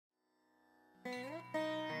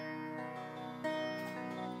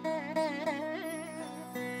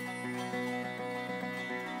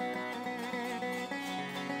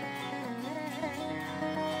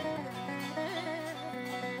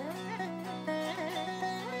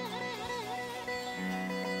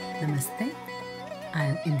Namaste, I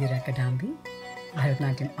am Indira Kadambi,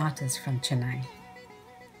 Bharatanatyam artist from Chennai.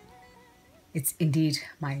 It's indeed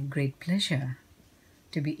my great pleasure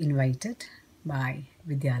to be invited by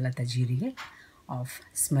Vidyalata Jiriye of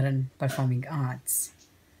Smaran Performing Arts.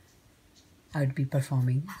 I would be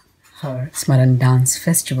performing her Smaran Dance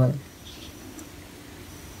Festival.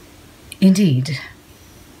 Indeed,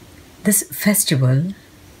 this festival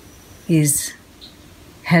is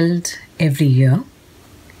held every year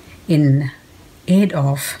in aid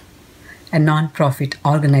of a non-profit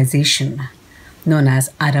organization known as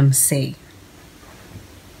Aram-Se.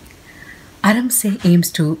 Aram-Se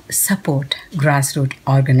aims to support grassroots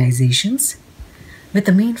organizations with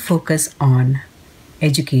a main focus on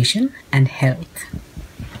education and health.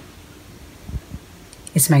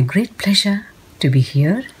 It's my great pleasure to be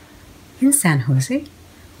here in San Jose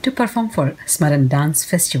to perform for Smaran Dance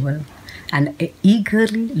Festival, and I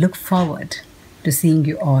eagerly look forward to seeing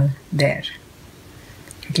you all there.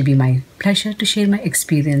 It will be my pleasure to share my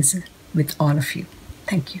experience with all of you.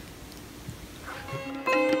 Thank you.